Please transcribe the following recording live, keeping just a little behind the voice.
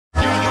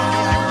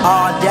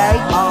all day,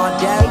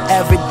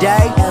 every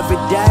day, every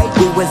day.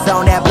 We was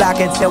on that block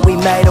until we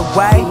made a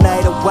way,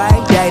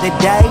 day to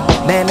day.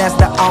 Man, that's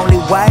the only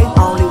way,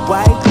 only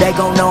way. They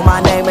gon' know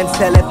my name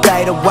until it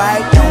fade away,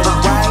 fade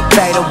away,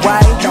 fade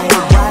away,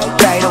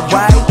 fade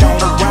away,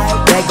 fade away.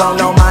 They gon'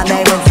 know my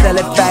name until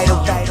it fade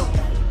away.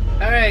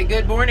 Alright,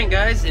 good morning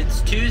guys.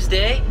 It's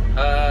Tuesday.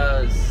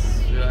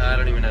 I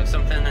don't even know,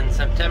 something in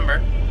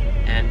September.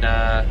 And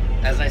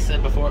as I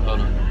said before,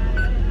 hold on.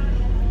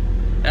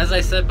 As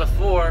I said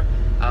before,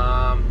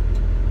 I'm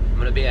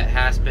gonna be at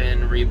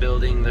Haspin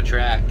rebuilding the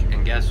track,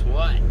 and guess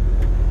what?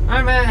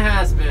 I'm at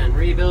Haspin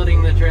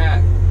rebuilding the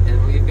track,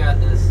 and we've got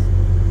this.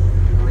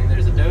 I mean,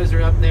 there's a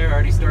dozer up there. I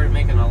already started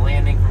making a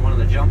landing for one of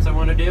the jumps I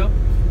want to do,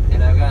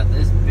 and I've got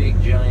this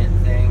big giant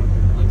thing.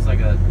 Looks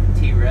like a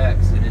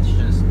T-Rex, and it's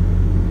just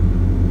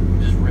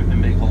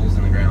ripping big holes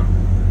in the ground.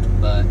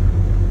 But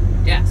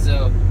yeah,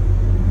 so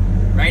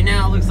right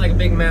now it looks like a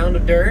big mound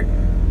of dirt.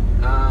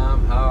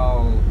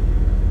 I'll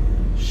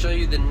show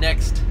you the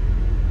next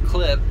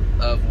clip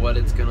of what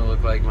it's gonna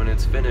look like when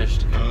it's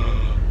finished.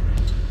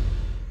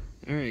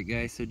 Alright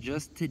guys, so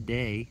just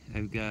today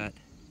I've got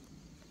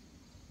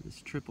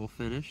this triple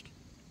finished.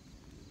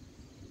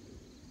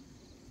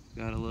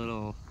 Got a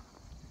little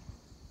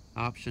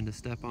option to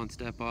step on,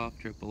 step off,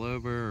 triple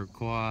over, or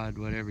quad,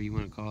 whatever you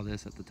want to call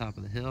this, at the top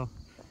of the hill.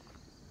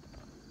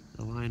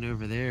 The line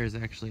over there is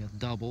actually a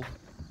double.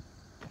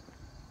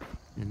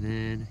 And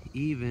then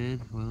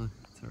even, well,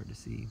 it's hard to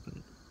see, but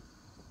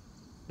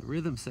the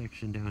rhythm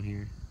section down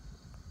here,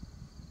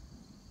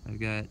 I've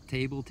got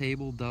table,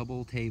 table,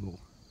 double, table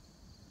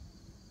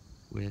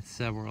with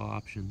several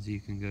options. You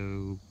can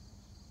go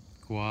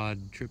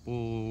quad,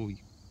 triple, you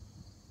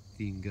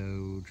can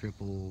go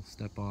triple,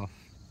 step off,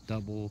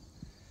 double,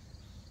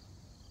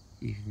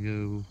 you can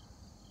go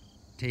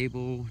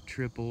table,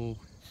 triple,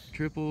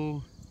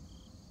 triple.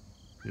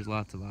 There's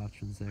lots of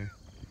options there.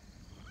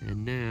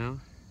 And now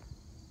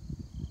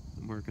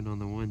I'm working on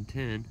the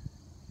 110,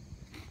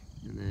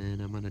 and then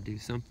I'm gonna do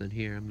something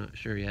here. I'm not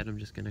sure yet. I'm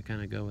just gonna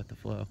kind of go with the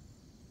flow.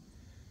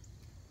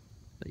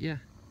 But yeah,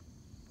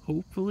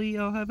 hopefully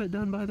I'll have it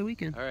done by the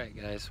weekend. All right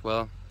guys,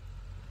 well,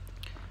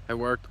 I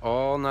worked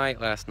all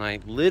night last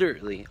night,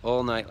 literally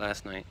all night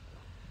last night.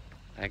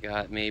 I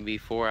got maybe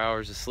 4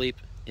 hours of sleep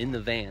in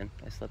the van.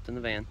 I slept in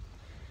the van,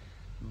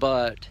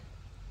 but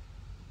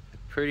I'm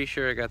pretty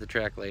sure I got the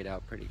track laid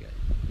out pretty good.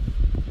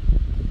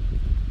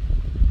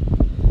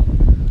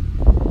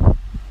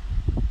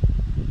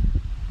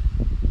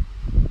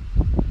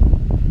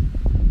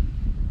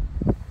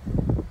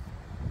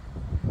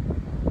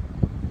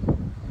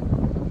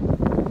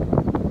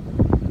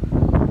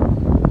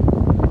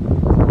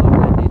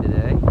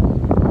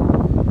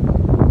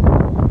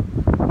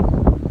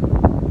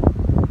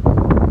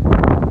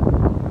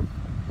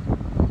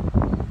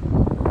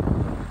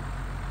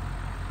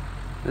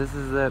 This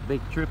is that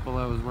big triple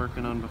I was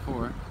working on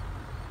before.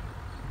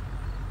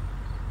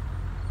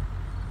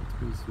 It's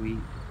pretty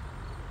sweet.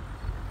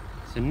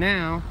 So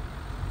now,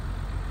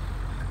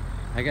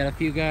 I got a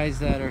few guys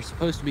that are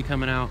supposed to be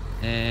coming out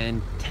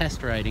and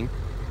test riding.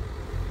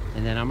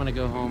 And then I'm gonna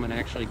go home and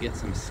actually get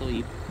some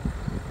sleep.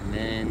 And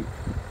then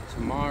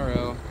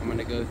tomorrow, I'm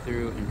gonna go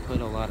through and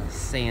put a lot of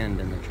sand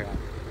in the track.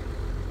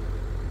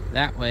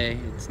 That way,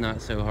 it's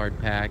not so hard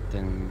packed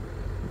and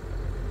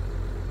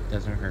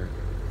doesn't hurt.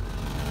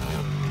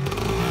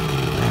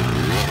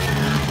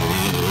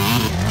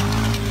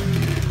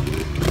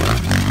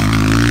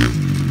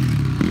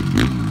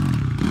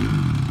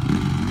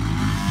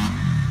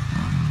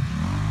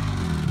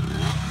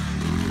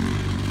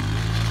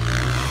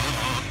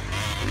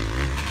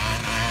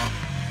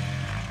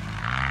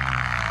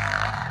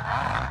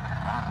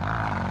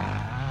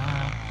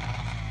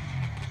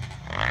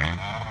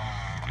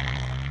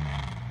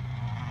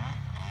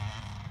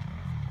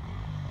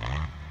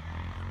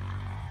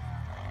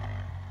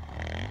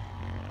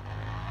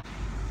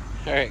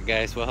 Alright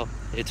guys, well,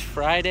 it's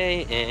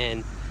Friday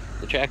and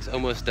the track's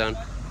almost done.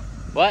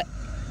 What?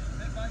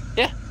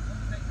 Yeah,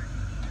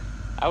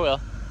 I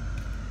will.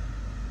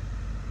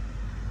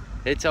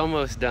 It's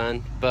almost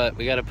done, but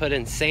we gotta put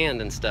in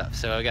sand and stuff.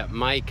 So I got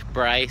Mike,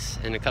 Bryce,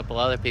 and a couple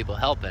other people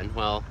helping.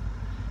 Well,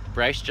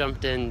 Bryce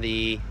jumped in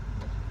the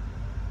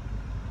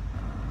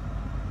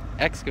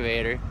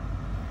excavator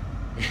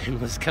and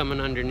was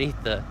coming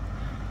underneath the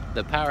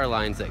power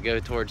lines that go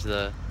towards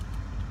the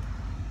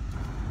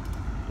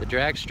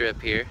drag strip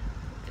here,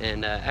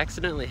 and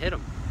accidentally hit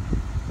him.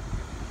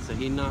 So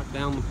he knocked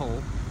down the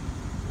pole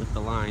with the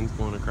lines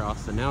going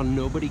across, so now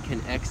nobody can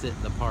exit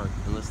the park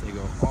unless they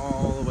go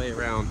all the way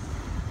around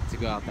to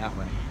go out that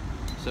way.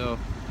 So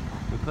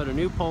we put a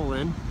new pole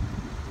in.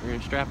 We're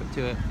gonna strap it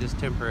to it, just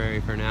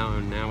temporary for now,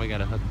 and now we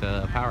gotta hook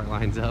the power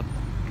lines up.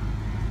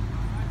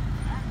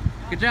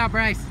 Good job,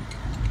 Bryce.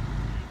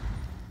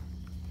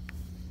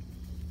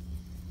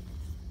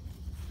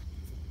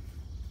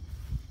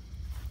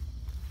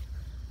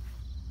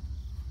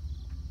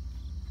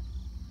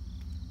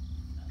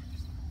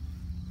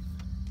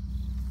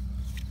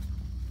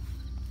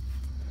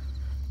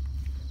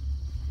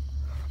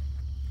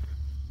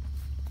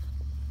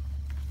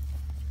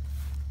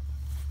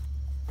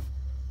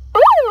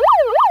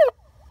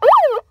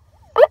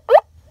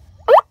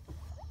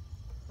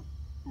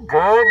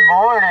 Good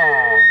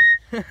morning.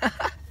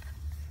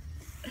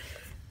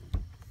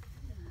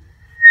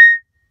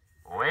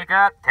 Wake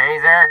up,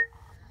 Taser.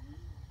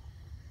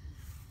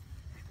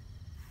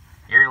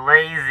 You're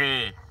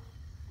lazy.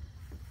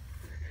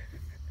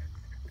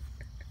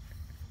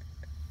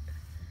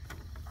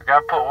 I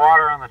gotta put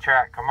water on the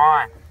track, come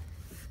on.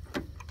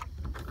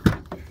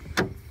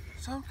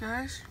 What's up,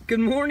 guys? Good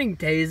morning,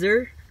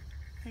 Taser.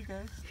 Hey,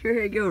 guys. Sure,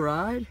 hey, go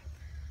ride.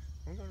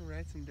 I'm gonna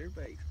ride some dirt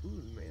bikes. Ooh,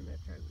 man,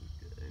 that track looks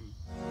good.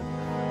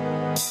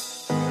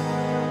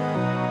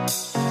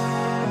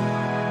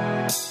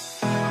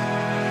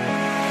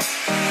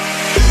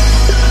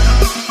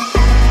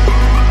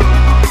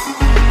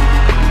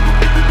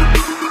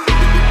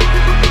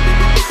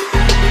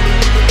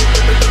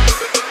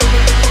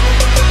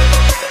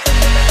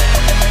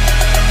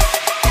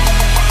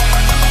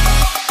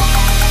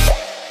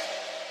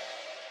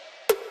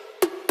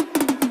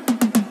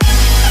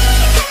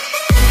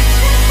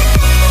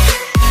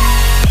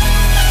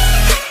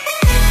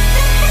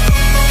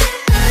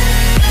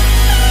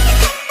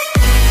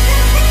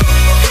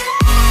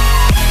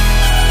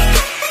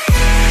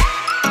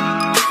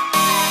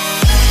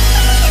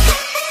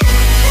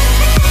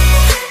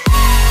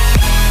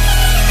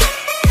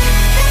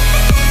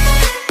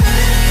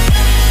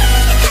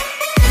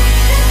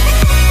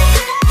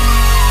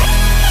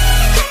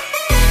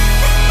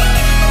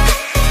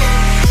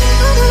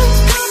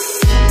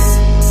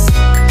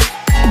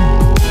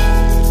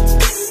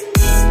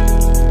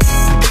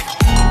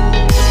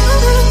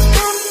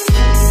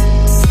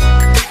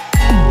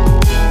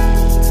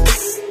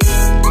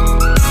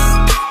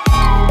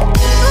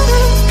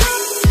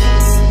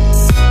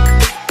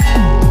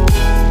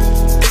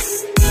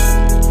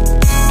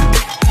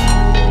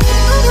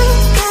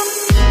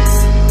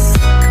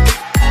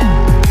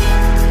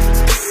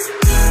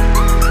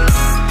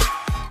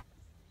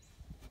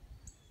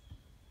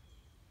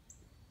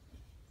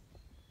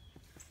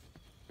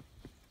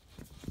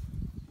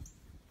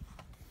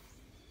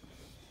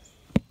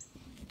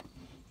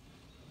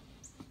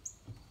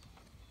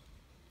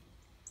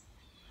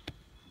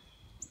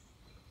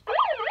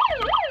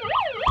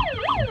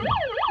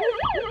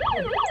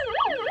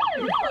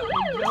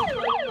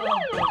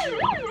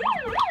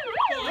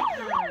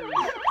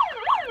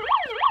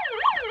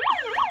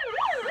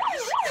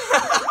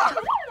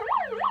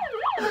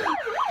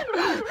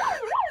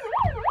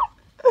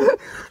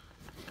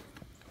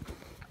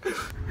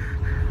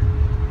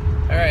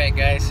 Alright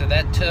guys, so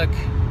that took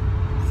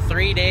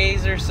 3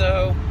 days or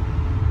so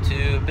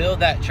to build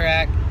that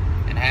track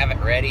and have it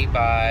ready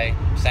by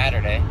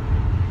Saturday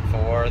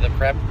for the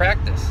prep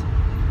practice.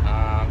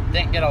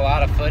 Didn't get a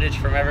lot of footage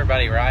from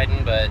everybody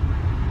riding, but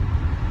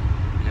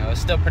you know, it was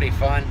still pretty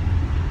fun.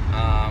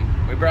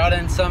 We brought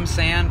in some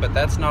sand, but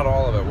that's not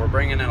all of it. We're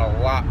bringing in a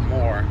lot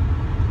more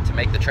to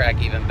make the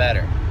track even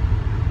better.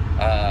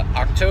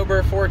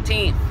 October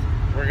 14th,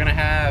 we're gonna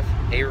have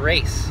a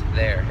race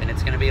there, and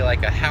it's gonna be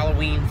like a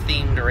Halloween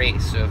themed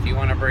race. So if you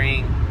want to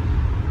bring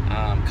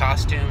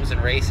costumes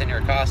and race in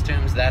your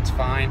costumes, that's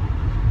fine.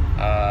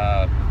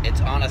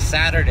 It's on a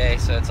Saturday,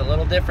 so it's a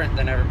little different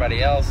than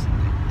everybody else.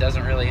 It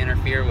doesn't really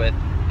interfere with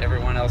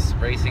everyone else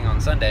racing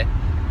on Sunday,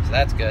 so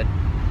that's good.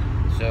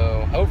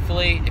 So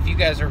hopefully, if you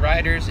guys are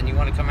riders and you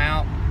want to come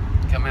out,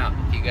 come out.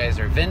 If you guys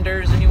are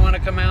vendors and you want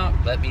to come out,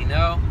 let me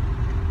know.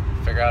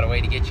 Figure out a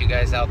way to get you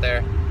guys out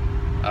there.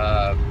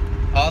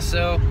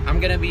 Also, I'm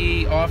gonna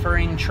be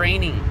offering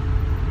training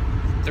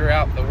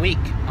throughout the week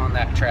on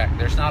that track.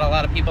 There's not a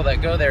lot of people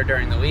that go there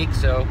during the week,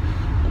 so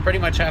we'll pretty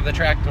much have the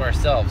track to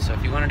ourselves. So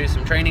if you want to do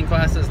some training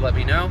classes, let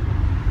me know.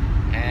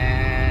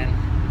 And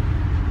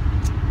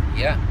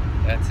yeah,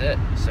 that's it.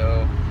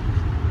 So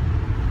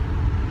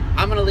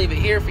I'm gonna leave it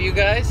here for you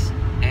guys,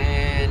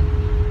 and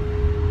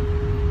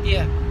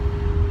yeah,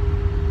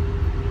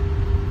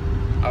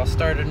 I'll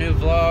start a new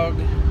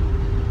vlog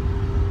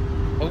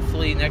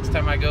hopefully next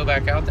time I go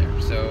back out there,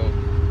 so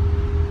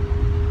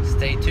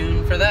stay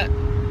tuned for that.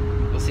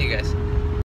 We'll see you guys.